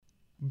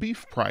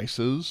Beef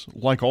prices,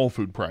 like all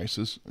food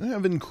prices,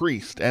 have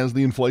increased as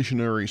the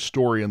inflationary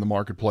story in the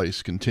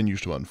marketplace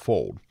continues to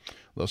unfold.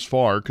 Thus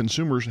far,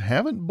 consumers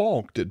haven't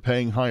balked at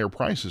paying higher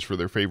prices for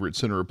their favorite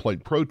center of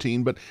plate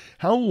protein, but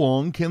how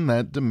long can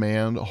that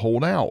demand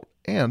hold out?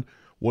 And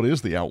what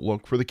is the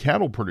outlook for the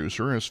cattle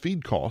producer as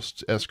feed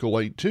costs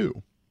escalate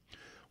too?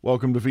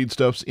 Welcome to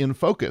Feedstuffs in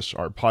Focus,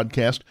 our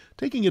podcast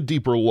taking a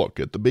deeper look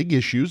at the big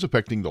issues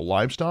affecting the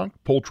livestock,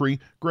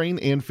 poultry, grain,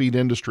 and feed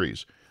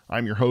industries.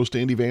 I'm your host,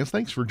 Andy Vance.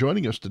 Thanks for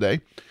joining us today.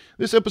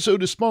 This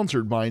episode is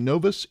sponsored by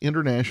Novus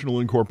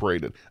International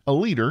Incorporated, a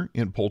leader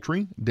in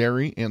poultry,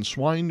 dairy, and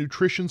swine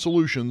nutrition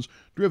solutions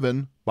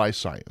driven by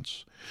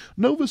science.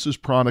 Novus's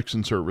products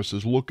and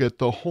services look at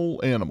the whole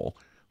animal,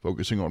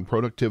 focusing on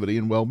productivity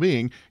and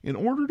well-being in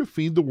order to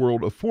feed the world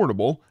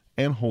affordable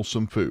and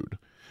wholesome food.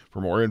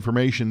 For more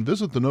information,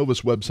 visit the Novus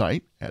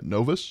website at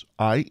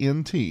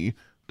novusint.com.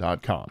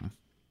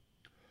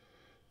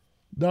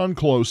 Don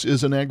Close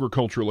is an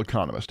agricultural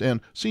economist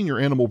and senior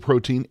animal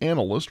protein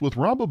analyst with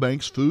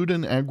Rabobank's Food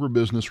and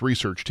Agribusiness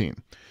Research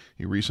Team.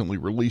 He recently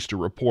released a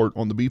report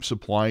on the beef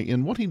supply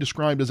in what he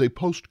described as a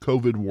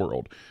post-COVID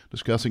world,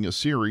 discussing a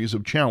series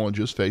of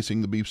challenges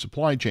facing the beef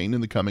supply chain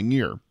in the coming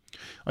year.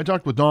 I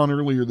talked with Don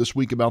earlier this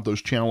week about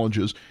those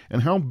challenges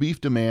and how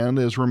beef demand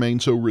has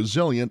remained so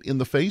resilient in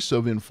the face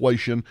of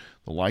inflation,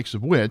 the likes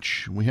of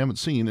which we haven't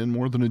seen in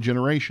more than a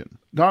generation.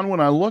 Don, when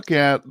I look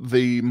at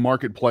the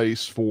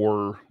marketplace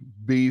for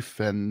beef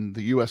and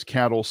the U.S.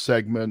 cattle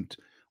segment,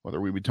 whether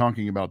we be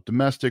talking about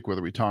domestic,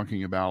 whether we be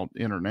talking about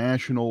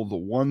international, the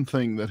one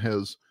thing that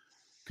has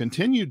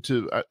continued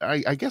to,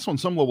 I guess on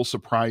some level,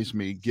 surprise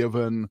me,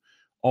 given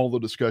all the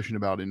discussion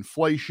about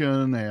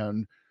inflation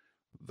and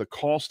the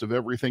cost of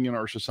everything in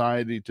our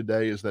society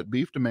today, is that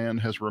beef demand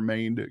has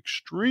remained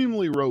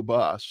extremely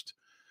robust.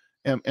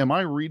 Am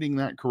I reading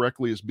that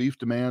correctly? Is beef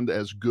demand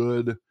as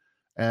good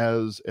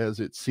as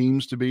it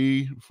seems to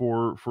be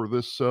for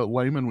this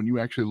layman? When you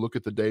actually look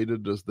at the data,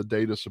 does the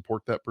data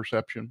support that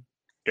perception?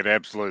 It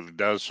absolutely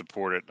does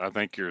support it. I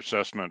think your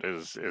assessment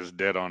is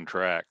dead on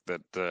track.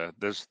 That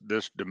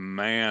this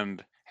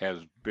demand has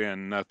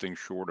been nothing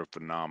short of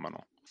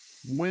phenomenal.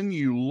 When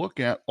you look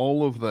at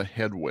all of the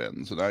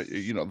headwinds, and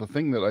the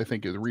thing that I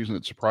think is the reason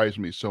it surprised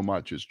me so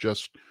much is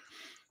just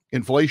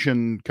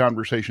inflation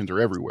conversations are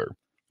everywhere.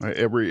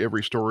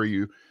 Every story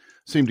you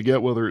seem to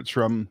get, whether it's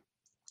from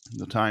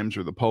the Times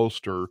or the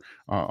Post or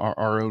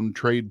our own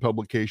trade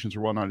publications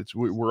or whatnot,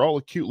 we're all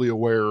acutely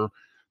aware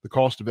the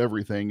cost of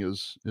everything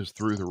is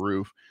through the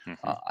roof.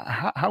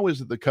 How is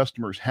it the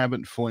customers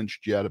haven't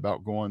flinched yet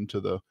about going to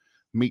the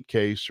meat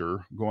case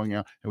or going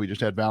out? And we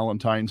just had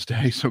Valentine's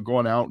Day, so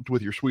going out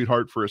with your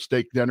sweetheart for a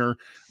steak dinner.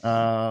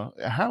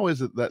 How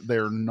is it that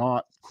they're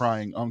not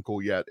crying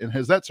uncle yet? And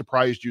has that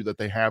surprised you that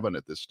they haven't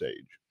at this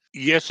stage?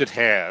 Yes, it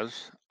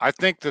has. I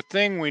think the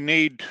thing we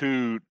need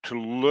to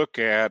look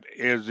at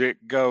is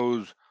it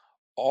goes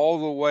all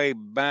the way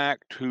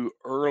back to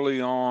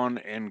early on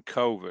in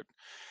COVID.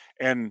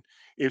 And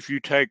if you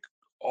take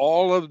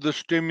all of the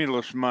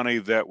stimulus money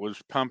that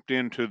was pumped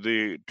into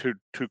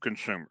to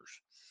consumers,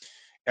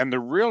 and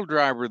the real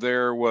driver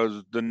there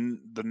was the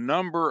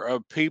number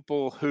of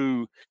people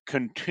who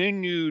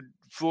continued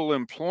full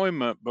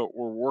employment but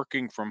were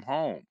working from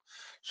home.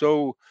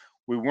 So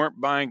we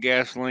weren't buying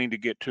gasoline to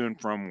get to and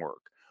from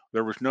work.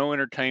 There was no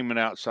entertainment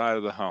outside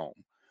of the home.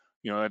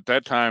 At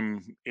that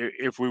time,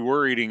 if we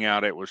were eating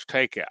out, it was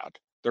takeout.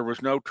 There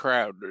was no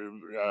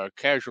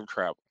casual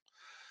travel.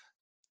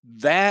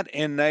 That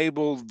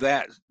enabled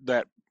that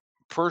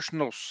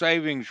personal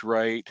savings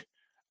rate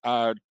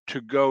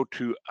to go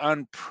to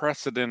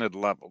unprecedented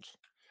levels.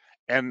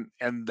 And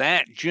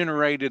that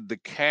generated the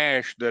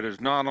cash that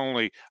is not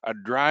only a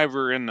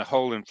driver in the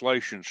whole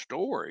inflation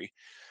story,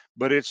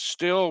 but it's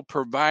still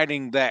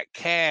providing that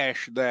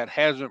cash that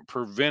hasn't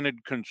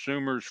prevented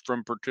consumers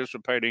from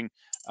participating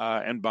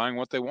and buying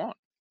what they want.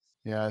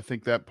 Yeah, I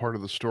think that part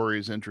of the story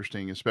is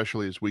interesting,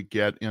 especially as we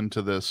get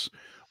into this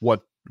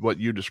what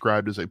you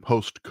described as a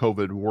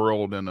post-COVID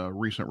world in a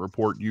recent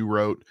report you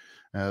wrote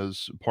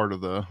as part of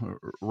the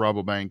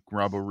Rabobank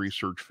Rabo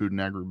Research Food and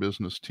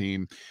Agribusiness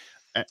team.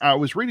 I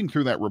was reading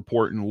through that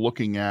report and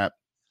looking at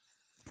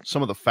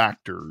some of the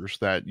factors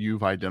that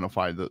you've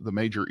identified, the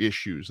major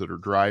issues that are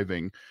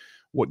driving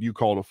what you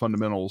called a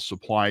fundamental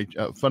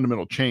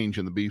change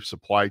in the beef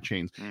supply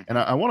chains. And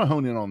I want to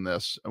hone in on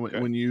this. Okay.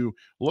 When you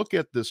look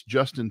at this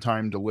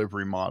just-in-time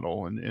delivery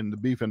model, and the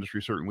beef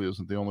industry certainly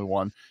isn't the only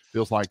one,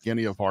 feels like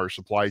any of our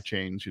supply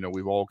chains,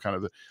 we've all kind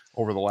of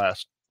over the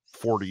last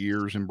 40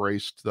 years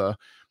embraced the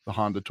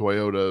Honda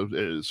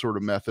Toyota sort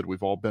of method.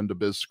 We've all been to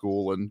biz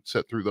school and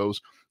set through those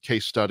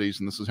case studies,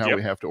 and this is how Yep.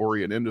 we have to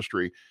orient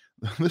industry.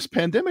 This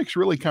pandemic's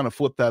really kind of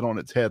flipped that on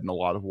its head in a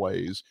lot of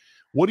ways.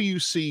 What do you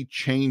see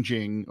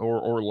changing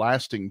or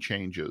lasting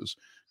changes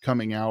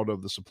coming out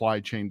of the supply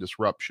chain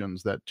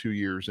disruptions that 2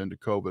 years into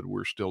COVID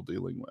we're still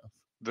dealing with?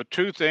 The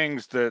two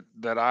things that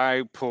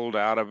I pulled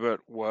out of it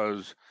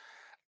was,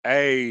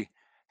 A,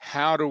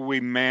 how do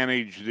we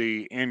manage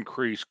the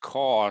increased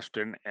cost,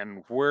 and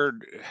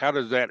how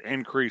does that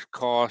increased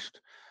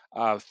cost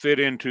fit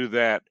into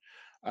that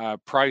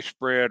price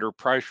spread or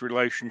price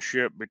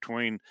relationship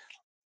between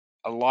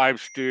a live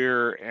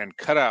steer and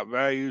cutout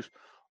values,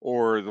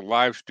 or the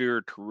live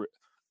steer to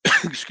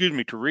excuse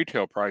me, to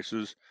retail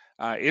prices,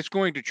 it's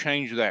going to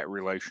change that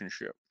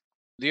relationship.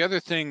 The other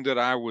thing that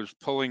I was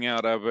pulling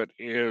out of it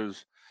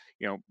is,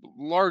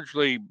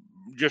 largely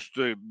just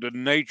the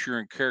nature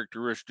and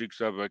characteristics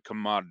of a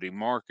commodity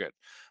market,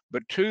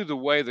 but two, the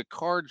way the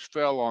cards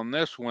fell on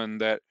this one,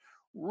 that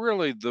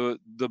really the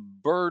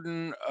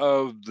burden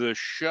of the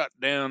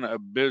shutdown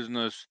of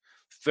business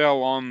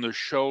fell on the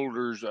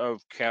shoulders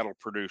of cattle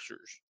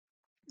producers.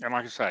 And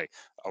like I say,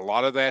 a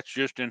lot of that's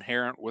just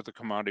inherent with the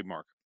commodity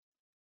market.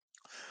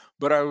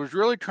 But I was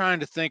really trying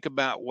to think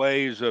about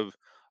ways of,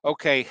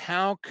 okay,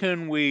 how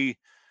can we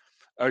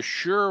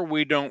assure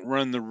we don't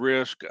run the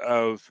risk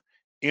of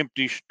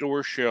empty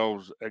store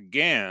shelves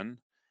again?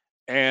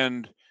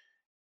 And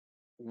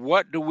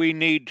what do we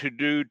need to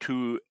do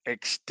to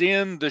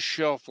extend the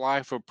shelf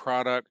life of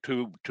product,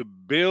 to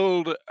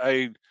build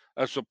a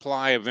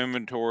supply of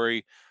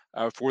inventory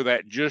for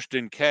that just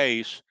in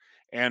case?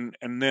 And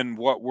then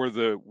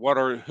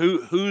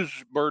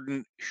whose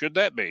burden should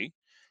that be?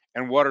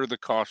 And what are the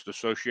costs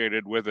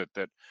associated with it,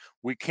 that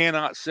we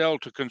cannot sell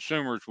to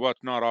consumers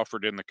what's not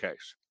offered in the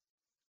case?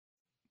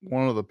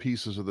 One of the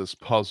pieces of this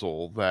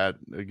puzzle that,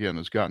 again,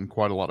 has gotten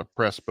quite a lot of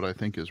press, but I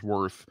think is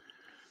worth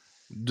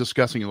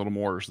discussing a little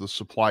more is the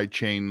supply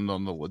chain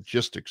on the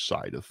logistics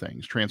side of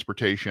things,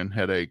 transportation,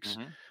 headaches.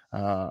 Hmm.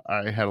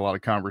 I had a lot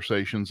of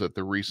conversations at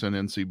the recent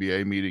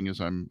NCBA meeting, as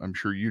I'm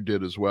sure you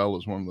did as well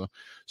as one of the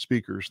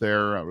speakers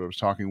there. I was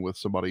talking with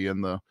somebody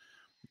in the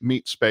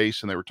meat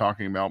space, and they were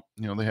talking about,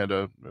 they had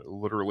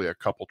literally a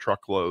couple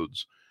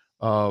truckloads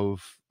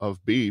of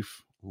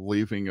beef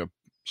leaving a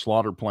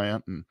slaughter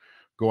plant and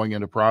going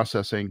into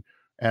processing,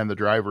 and the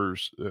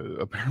drivers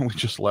apparently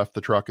just left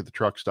the truck at the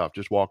truck stop,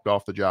 just walked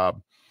off the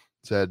job,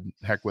 said,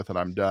 "Heck with it,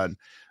 I'm done."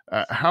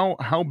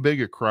 How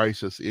big a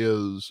crisis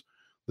is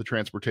the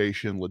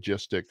transportation,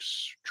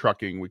 logistics,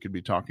 trucking? We could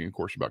be talking, of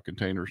course, about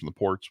containers in the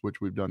ports,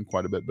 which we've done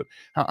quite a bit, but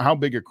how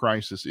big a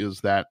crisis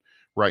is that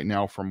right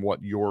now from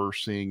what you're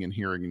seeing and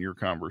hearing in your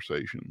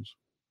conversations?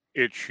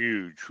 It's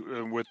huge.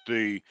 With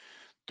the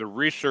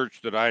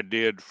research that I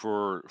did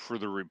for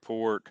the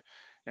report,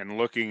 and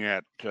looking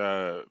at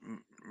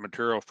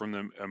material from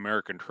the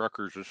American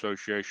Truckers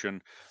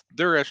Association,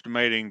 they're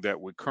estimating that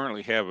we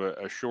currently have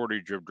a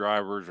shortage of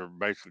drivers of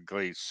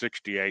basically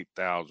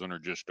 68,000 or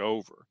just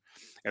over.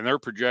 And they're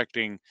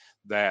projecting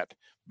that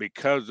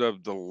because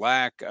of the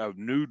lack of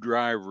new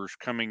drivers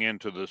coming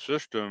into the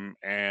system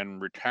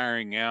and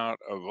retiring out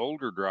of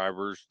older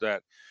drivers,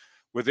 that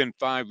within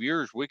 5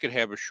 years, we could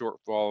have a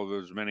shortfall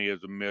of as many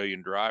as 1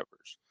 million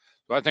drivers.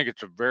 So I think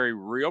it's a very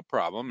real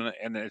problem,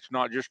 and it's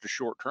not just a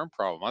short-term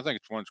problem. I think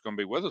it's one that's going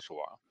to be with us a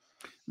while.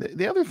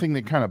 The other thing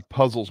that kind of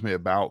puzzles me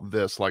about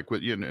this, like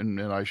with you,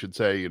 and I should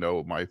say,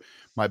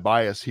 my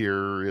bias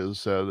here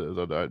is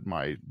that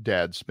my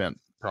dad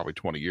spent probably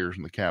 20 years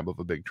in the cab of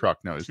a big truck.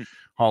 Now he's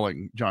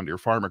hauling John Deere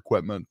farm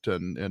equipment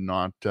and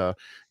not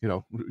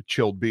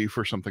chilled beef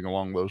or something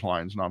along those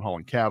lines, not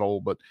hauling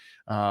cattle. But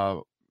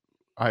I,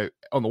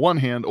 on the one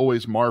hand,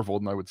 always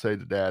marveled, and I would say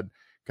to Dad,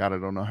 "God, I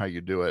don't know how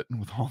you do it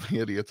with all the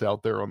idiots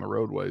out there on the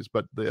roadways."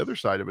 But the other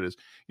side of it is,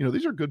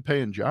 these are good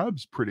paying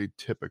jobs pretty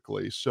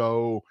typically.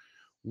 So,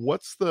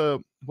 what's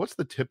the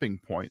tipping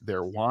point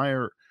there?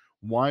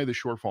 Why the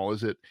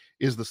shortfall?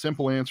 Is the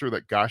simple answer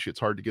that, gosh, it's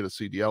hard to get a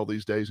CDL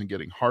these days and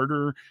getting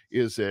harder?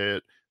 Is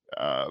it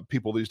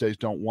people these days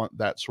don't want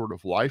that sort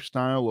of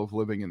lifestyle of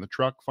living in the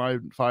truck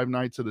five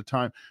nights at a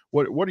time?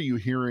 What are you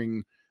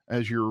hearing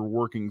as you're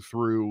working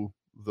through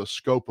the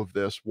scope of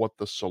this, what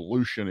the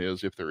solution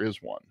is, if there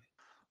is one?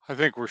 I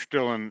think we're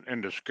still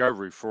in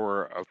discovery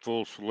for a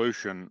full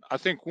solution. I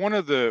think one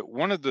of the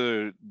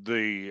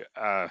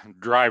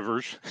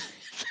drivers,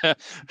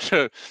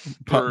 so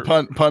Pun, for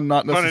pun, pun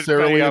not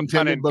necessarily yeah,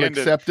 pun intended, but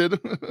intended.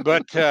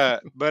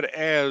 accepted. But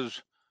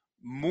as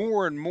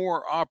more and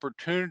more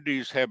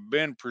opportunities have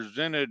been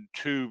presented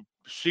to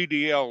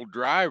CDL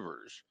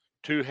drivers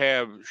to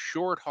have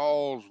short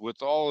hauls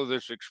with all of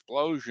this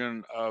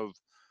explosion of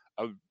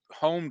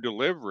home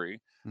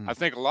delivery, I Mm.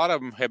 think a lot of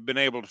them have been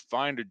able to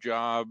find a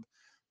job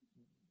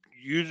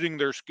using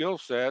their skill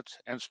sets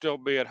and still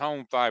be at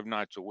home 5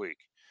 nights a week,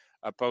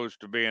 opposed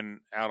to being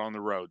out on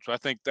the road. So I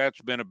think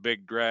that's been a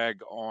big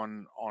drag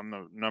on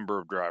the number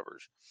of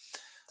drivers.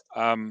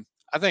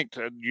 I think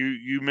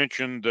you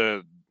mentioned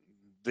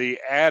the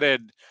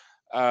added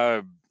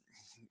uh,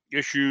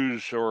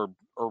 issues or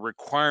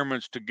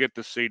requirements to get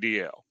the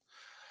CDL.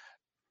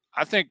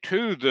 I think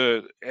too,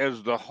 the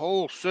as the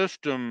whole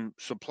system,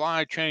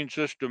 supply chain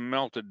system,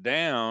 melted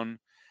down,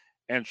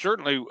 and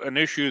certainly an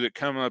issue that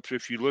comes up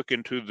if you look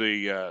into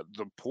the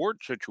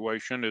port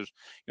situation is,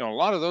 a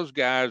lot of those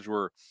guys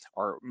are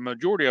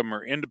majority of them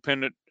are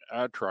independent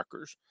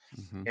truckers,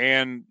 Hmm.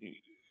 and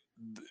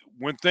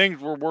when things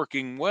were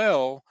working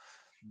well,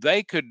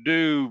 they could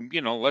do,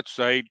 let's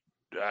say,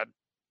 uh,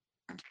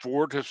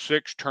 4 to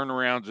 6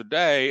 turnarounds a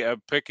day of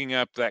picking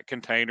up that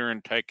container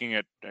and taking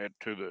it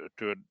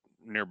to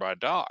nearby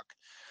dock.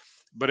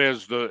 But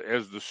as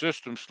the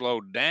system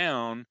slowed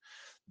down,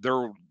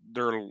 their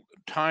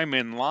time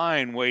in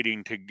line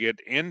waiting to get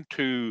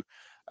into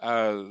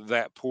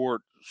that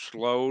port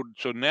slowed.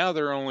 So now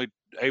they're only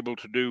able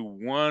to do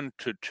 1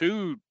 to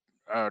 2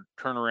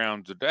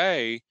 turnarounds a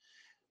day.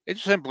 It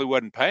simply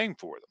wasn't paying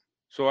for them.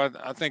 So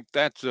I think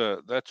that's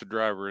a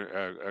driver,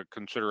 a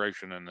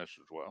consideration in this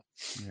as well.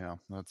 Yeah,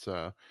 that's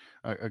a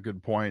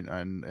good point,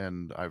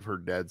 and I've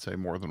heard Dad say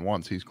more than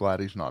once he's glad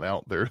he's not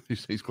out there.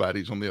 He's glad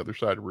he's on the other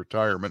side of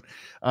retirement.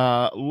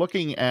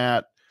 Looking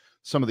at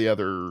some of the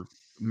other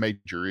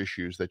major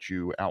issues that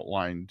you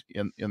outlined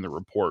in the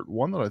report,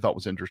 one that I thought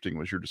was interesting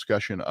was your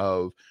discussion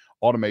of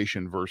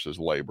automation versus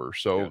labor.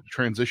 So Yes.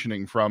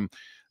 transitioning from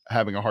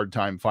having a hard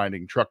time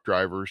finding truck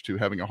drivers to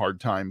having a hard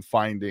time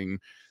finding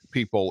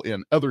people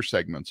in other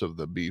segments of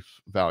the beef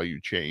value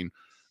chain.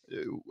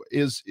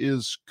 Is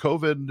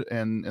COVID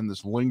and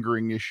this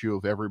lingering issue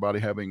of everybody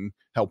having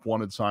help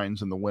wanted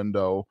signs in the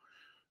window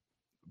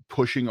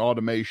pushing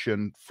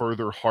automation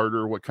further,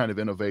 harder? What kind of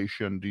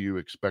innovation do you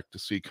expect to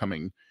see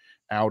coming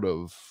out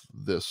of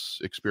this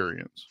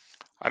experience?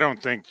 I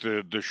don't think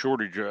the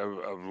shortage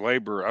of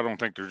labor, I don't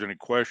think there's any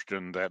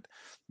question that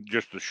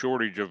just the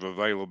shortage of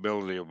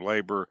availability of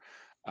labor,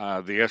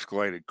 the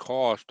escalated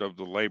cost of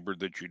the labor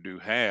that you do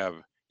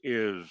have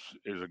is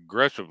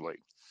aggressively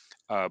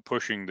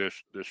pushing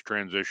this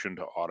transition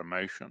to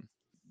automation.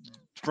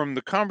 From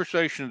the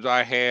conversations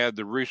I had,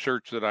 the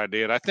research that I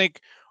did, I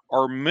think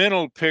our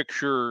mental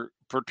picture,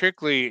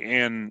 particularly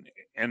in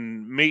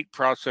meat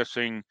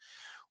processing,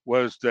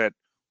 was that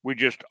we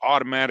just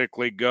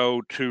automatically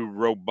go to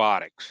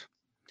robotics.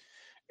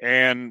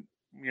 And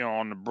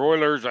on the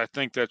broilers, I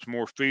think that's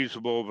more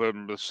feasible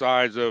than the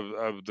size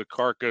of the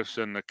carcass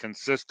and the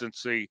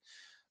consistency,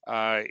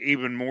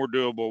 even more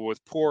doable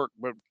with pork.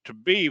 But to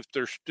beef,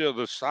 there's still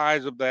the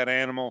size of that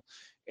animal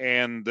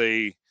and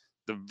the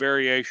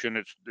variation.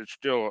 It's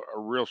still a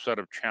real set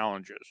of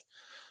challenges.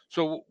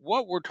 So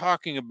what we're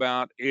talking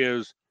about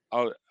is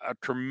a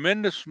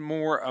tremendous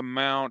more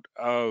amount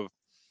of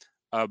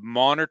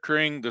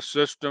monitoring the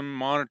system,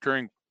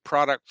 monitoring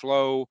product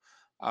flow,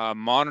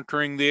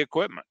 monitoring the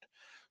equipment.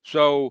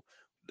 So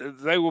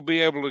they will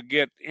be able to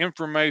get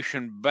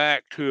information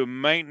back to a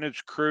maintenance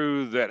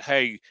crew that,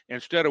 hey,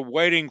 instead of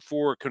waiting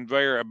for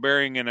a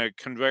bearing in a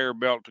conveyor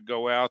belt to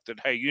go out, that,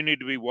 hey, you need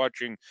to be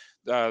watching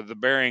the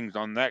bearings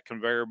on that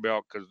conveyor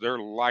belt because they're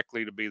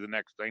likely to be the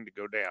next thing to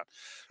go down.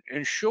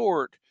 In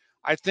short,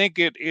 I think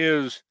it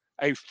is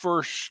a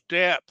first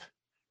step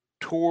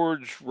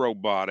towards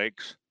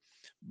robotics,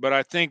 but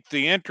I think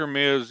the interim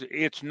is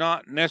it's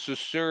not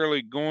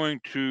necessarily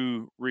going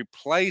to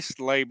replace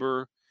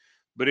labor,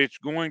 but it's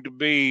going to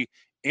be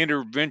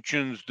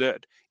interventions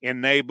that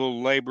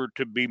enable labor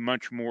to be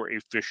much more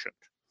efficient.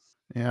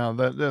 Yeah,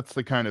 that's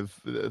the kind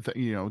of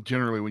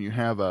generally when you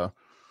have a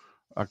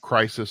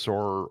crisis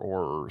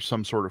or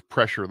some sort of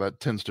pressure that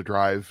tends to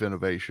drive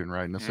innovation,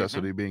 right? Hmm.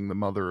 Necessity being the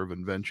mother of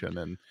invention,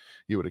 and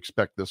you would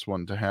expect this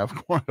one to have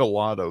quite a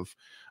lot of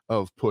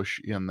push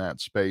in that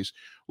space.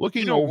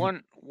 Looking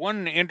over,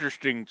 One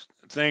interesting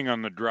thing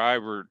on the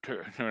driver,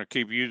 to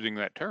keep using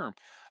that term,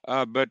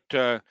 but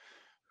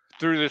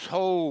through this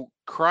whole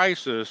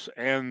crisis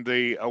and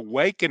the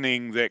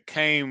awakening that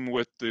came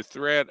with the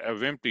threat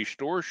of empty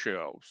store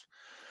shelves,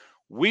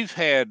 we've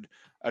had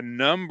a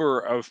number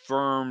of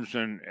firms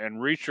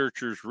and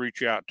researchers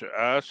reach out to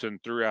us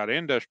and throughout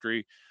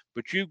industry,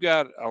 but you've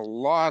got a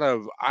lot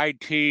of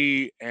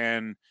IT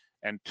and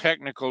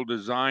technical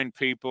design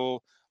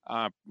people,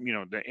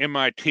 the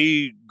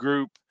MIT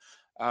group,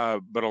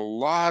 but a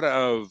lot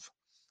of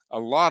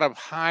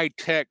high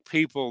tech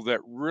people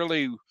that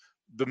really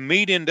the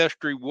meat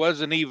industry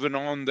wasn't even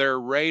on their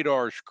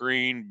radar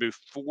screen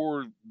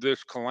before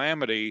this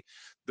calamity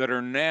that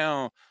are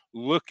now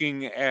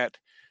looking at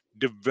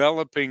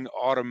developing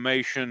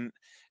automation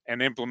and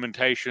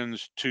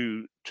implementations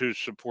to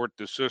support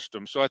the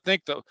system. So I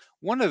think that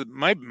one of the,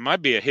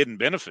 might be a hidden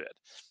benefit,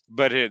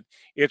 but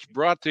it's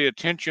brought the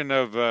attention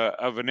of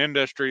an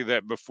industry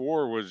that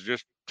before was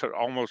just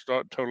almost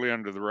totally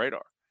under the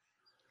radar.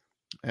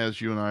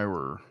 as you and I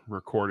were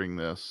recording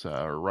this,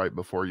 right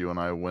before you and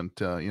I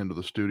went into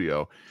the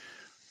studio,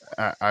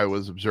 I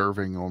was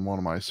observing on one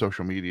of my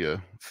social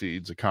media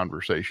feeds a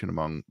conversation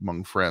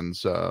among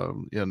friends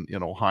in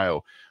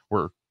Ohio.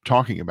 We're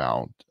talking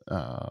about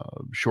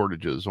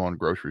shortages on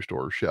grocery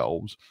store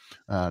shelves,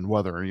 and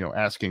whether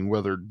asking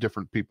whether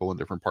different people in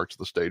different parts of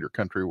the state or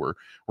country were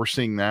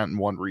seeing that. In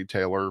one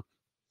retailer,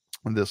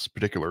 this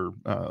particular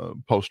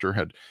poster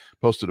had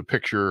posted a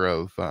picture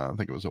of I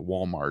think it was at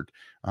Walmart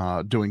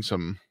doing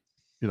some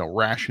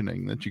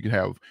rationing that you could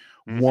have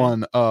Hmm.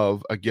 one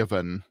of a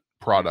given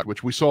product,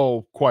 which we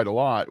saw quite a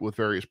lot with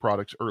various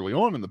products early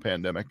on in the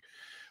pandemic.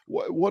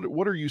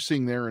 What are you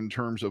seeing there in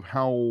terms of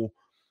how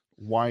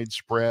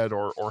widespread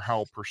or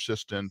how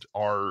persistent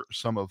are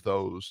some of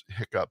those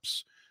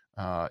hiccups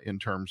in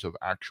terms of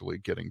actually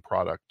getting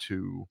product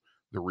to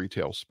the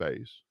retail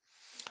space?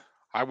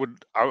 I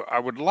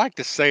would like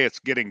to say it's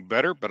getting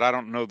better, but I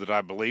don't know that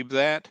I believe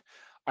that.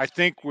 I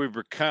think we've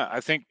become.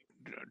 I think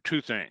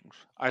two things.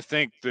 I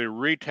think the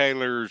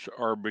retailers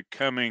are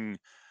becoming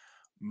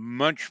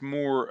much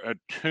more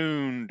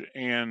attuned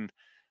in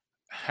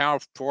how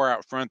far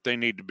out front they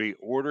need to be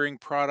ordering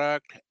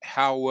product,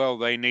 how well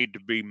they need to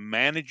be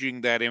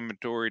managing that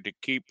inventory to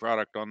keep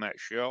product on that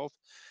shelf.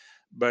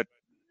 But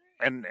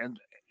and and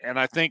and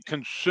I think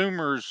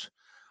consumers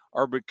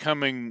are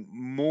becoming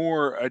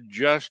more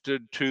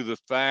adjusted to the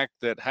fact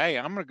that, hey,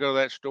 I'm going to go to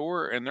that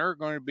store and there are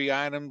going to be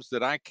items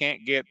that I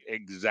can't get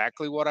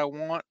exactly what I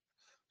want.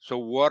 So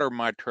what are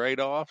my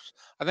trade-offs?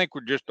 I think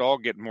we're just all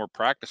getting more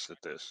practice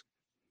at this.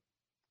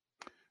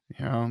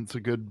 Yeah, it's a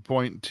good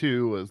point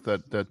too, is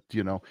that,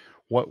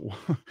 what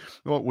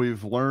what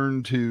we've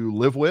learned to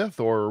live with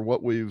or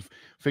what we've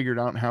figured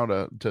out how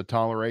to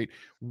tolerate.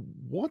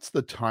 What's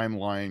the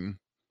timeline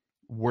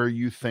where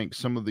you think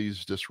some of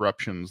these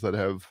disruptions that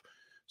have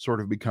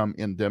sort of become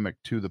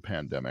endemic to the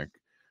pandemic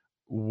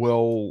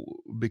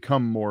will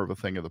become more of a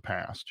thing of the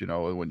past?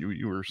 When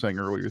you were saying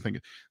earlier, you're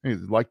thinking, hey,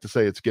 I'd like to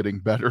say it's getting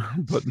better,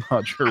 but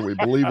not sure we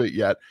believe it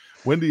yet.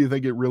 When do you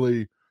think it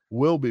really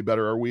will be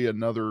better? Are we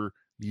another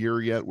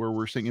year yet where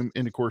we're seeing,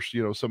 and of course,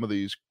 some of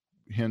these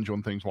hinge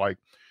on things like,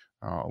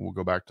 we'll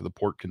go back to the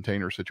port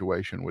container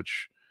situation,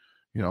 which,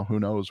 who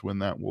knows when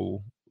that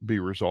will be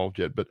resolved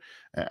yet. But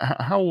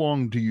how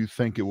long do you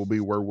think it will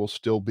be where we'll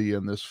still be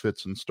in this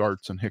fits and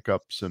starts and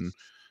hiccups and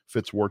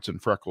fits, warts,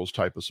 and freckles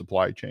type of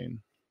supply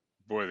chain?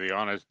 Boy, the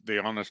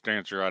honest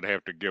answer I'd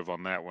have to give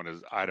on that one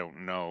is I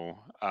don't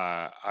know.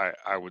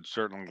 I would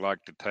certainly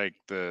like to take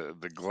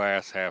the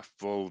glass half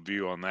full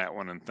view on that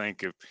one and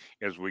think if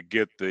as we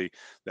get the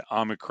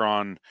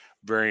Omicron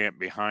variant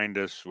behind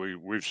us,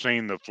 we've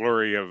seen the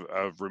flurry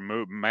of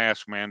remove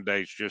mask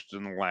mandates just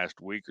in the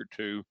last week or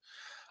two.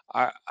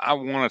 I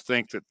want to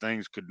think that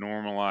things could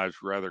normalize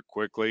rather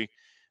quickly.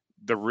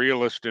 The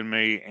realist in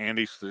me,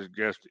 Andy,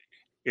 suggests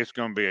it's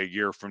going to be a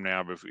year from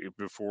now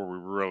before we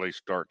really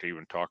start to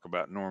even talk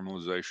about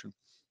normalization.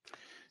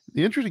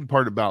 The interesting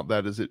part about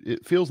that is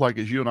it feels like,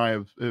 as you and I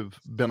have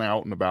been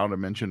out and about. I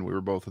mentioned we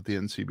were both at the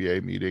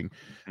NCBA meeting.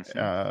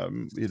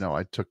 Hmm.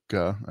 I took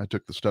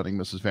the stunning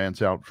Mrs.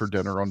 Vance out for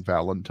dinner on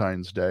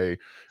Valentine's Day.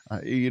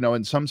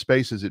 In some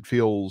spaces it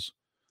feels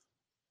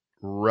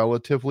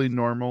relatively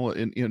normal,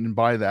 and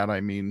by that I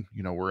mean,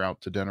 we're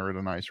out to dinner at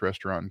a nice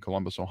restaurant in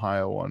Columbus,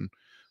 Ohio on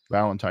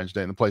Valentine's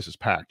Day, and the place is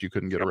packed. You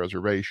couldn't get a Yep.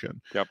 reservation.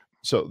 Yep.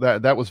 So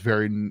that was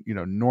very,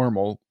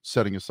 normal,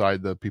 setting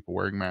aside the people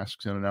wearing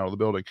masks in and out of the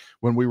building.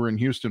 When we were in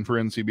Houston for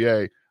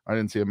NCBA, I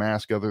didn't see a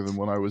mask other than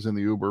when I was in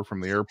the Uber from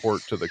the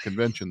airport to the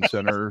convention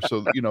center.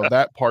 So,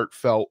 that part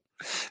felt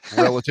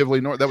that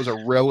was a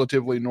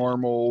relatively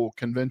normal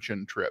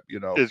convention trip.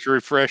 It's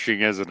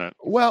refreshing, isn't it?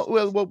 Well,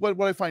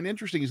 what I find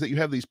interesting is that you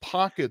have these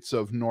pockets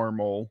of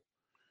normal,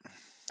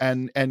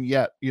 and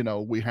yet,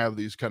 we have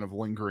these kind of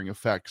lingering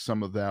effects.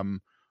 Some of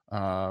them,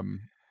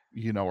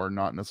 are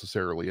not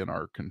necessarily in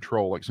our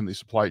control, like some of these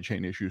supply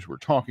chain issues we're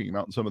talking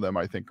about, and some of them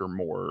I think are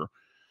more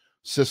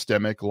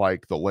systemic,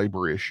 like the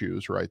labor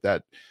issues, right?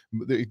 That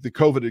the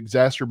COVID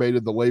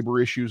exacerbated the labor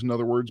issues, in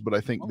other words, but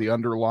I think the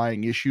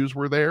underlying issues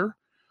were there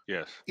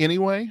Yes.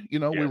 anyway. We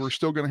were Yes.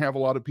 still going to have a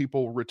lot of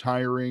people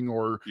retiring,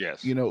 or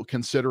Yes.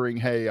 considering,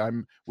 hey,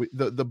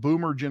 the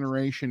boomer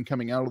generation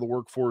coming out of the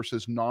workforce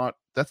that's not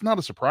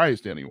a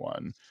surprise to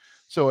anyone.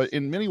 So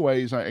in many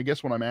ways, I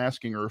guess what I'm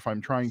asking, or if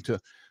I'm trying to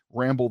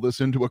ramble this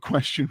into a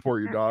question for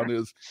you, Don,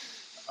 is,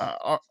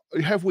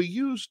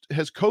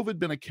 has COVID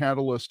been a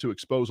catalyst to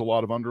expose a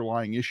lot of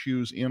underlying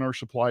issues in our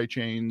supply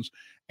chains,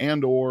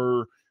 and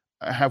or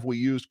have we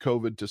used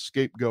COVID to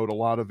scapegoat a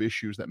lot of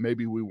issues that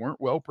maybe we weren't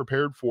well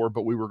prepared for,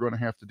 but we were going to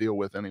have to deal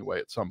with anyway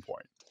at some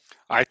point?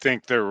 I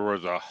think there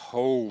was a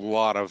whole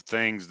lot of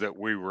things that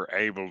we were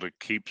able to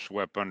keep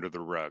swept under the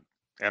rug.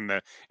 And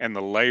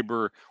the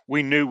labor,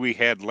 we knew we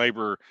had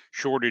labor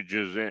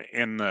shortages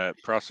in the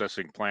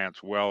processing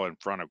plants well in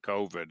front of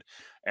COVID.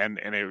 And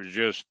it was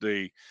just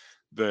the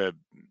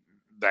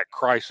that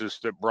crisis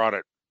that brought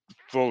it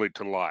fully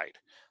to light.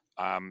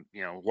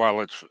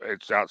 While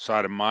it's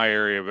outside of my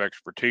area of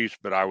expertise,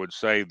 but I would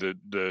say that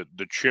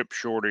the chip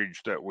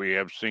shortage that we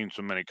have seen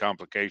so many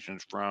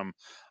complications from,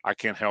 I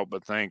can't help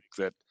but think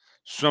that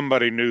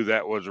somebody knew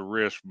that was a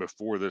risk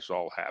before this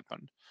all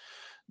happened.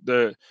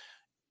 The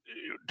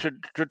to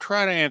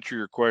try to answer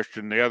your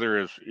question, the other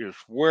is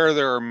where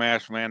there are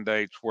mass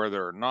mandates, where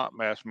there are not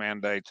mass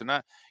mandates, and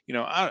I'm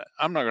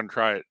not going to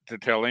try to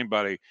tell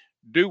anybody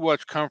do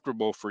what's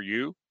comfortable for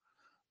you,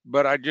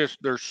 but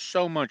there's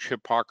so much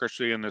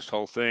hypocrisy in this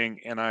whole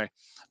thing, and I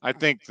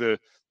think the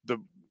the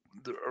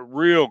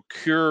real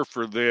cure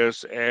for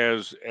this,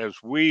 as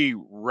we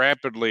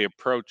rapidly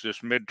approach this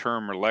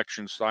midterm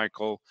election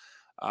cycle,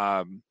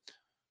 um,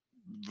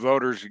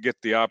 voters get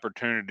the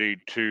opportunity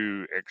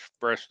to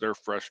express their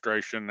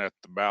frustration at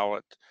the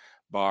ballot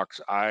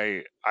box.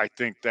 I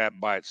think that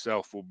by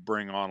itself will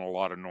bring on a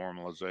lot of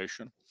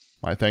normalization.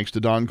 My thanks to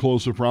Don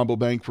Close of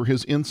Rabobank for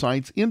his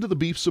insights into the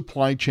beef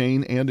supply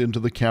chain and into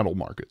the cattle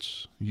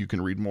markets. You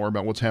can read more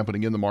about what's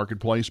happening in the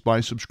marketplace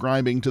by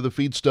subscribing to the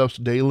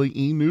Feedstuffs Daily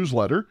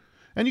e-newsletter.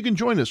 And you can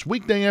join us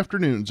weekday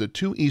afternoons at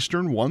 2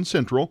 Eastern, 1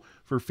 Central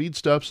for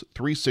Feedstuffs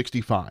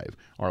 365,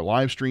 our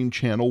live stream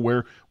channel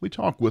where we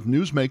talk with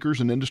newsmakers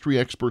and industry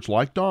experts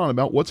like Don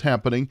about what's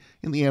happening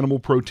in the animal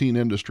protein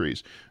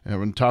industries.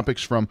 And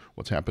topics from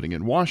what's happening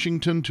in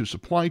Washington to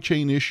supply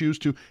chain issues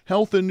to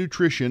health and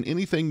nutrition,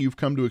 anything you've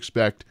come to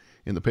expect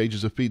in the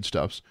pages of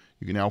Feedstuffs,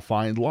 you can now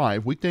find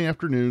live weekday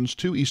afternoons,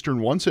 2 Eastern,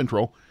 1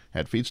 Central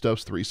at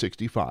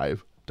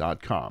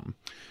feedstuffs365.com.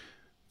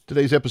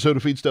 Today's episode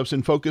of Feedstuffs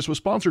in Focus was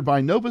sponsored by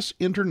Novus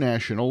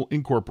International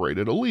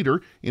Incorporated, a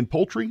leader in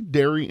poultry,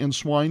 dairy, and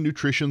swine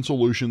nutrition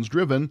solutions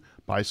driven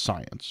by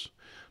science.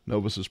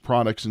 Novus's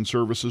products and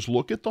services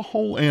look at the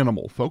whole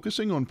animal,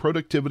 focusing on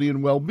productivity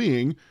and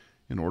well-being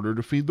in order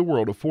to feed the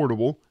world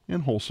affordable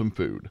and wholesome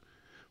food.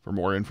 For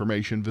more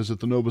information,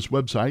 visit the Novus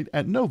website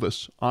at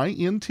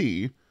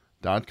novusint.com.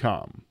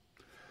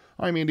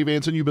 I'm Andy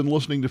Vance, and you've been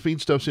listening to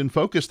Feedstuffs in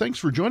Focus. Thanks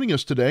for joining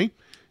us today.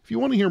 If you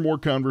want to hear more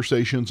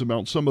conversations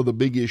about some of the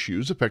big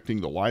issues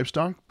affecting the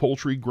livestock,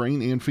 poultry,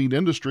 grain, and feed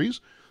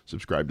industries,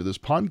 subscribe to this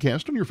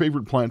podcast on your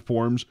favorite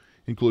platforms,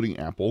 including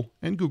Apple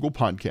and Google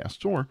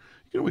Podcasts. Or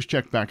you can always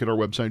check back at our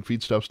website,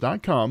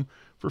 feedstuffs.com,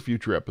 for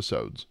future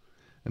episodes.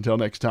 Until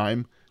next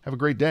time, have a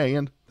great day,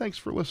 and thanks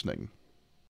for listening.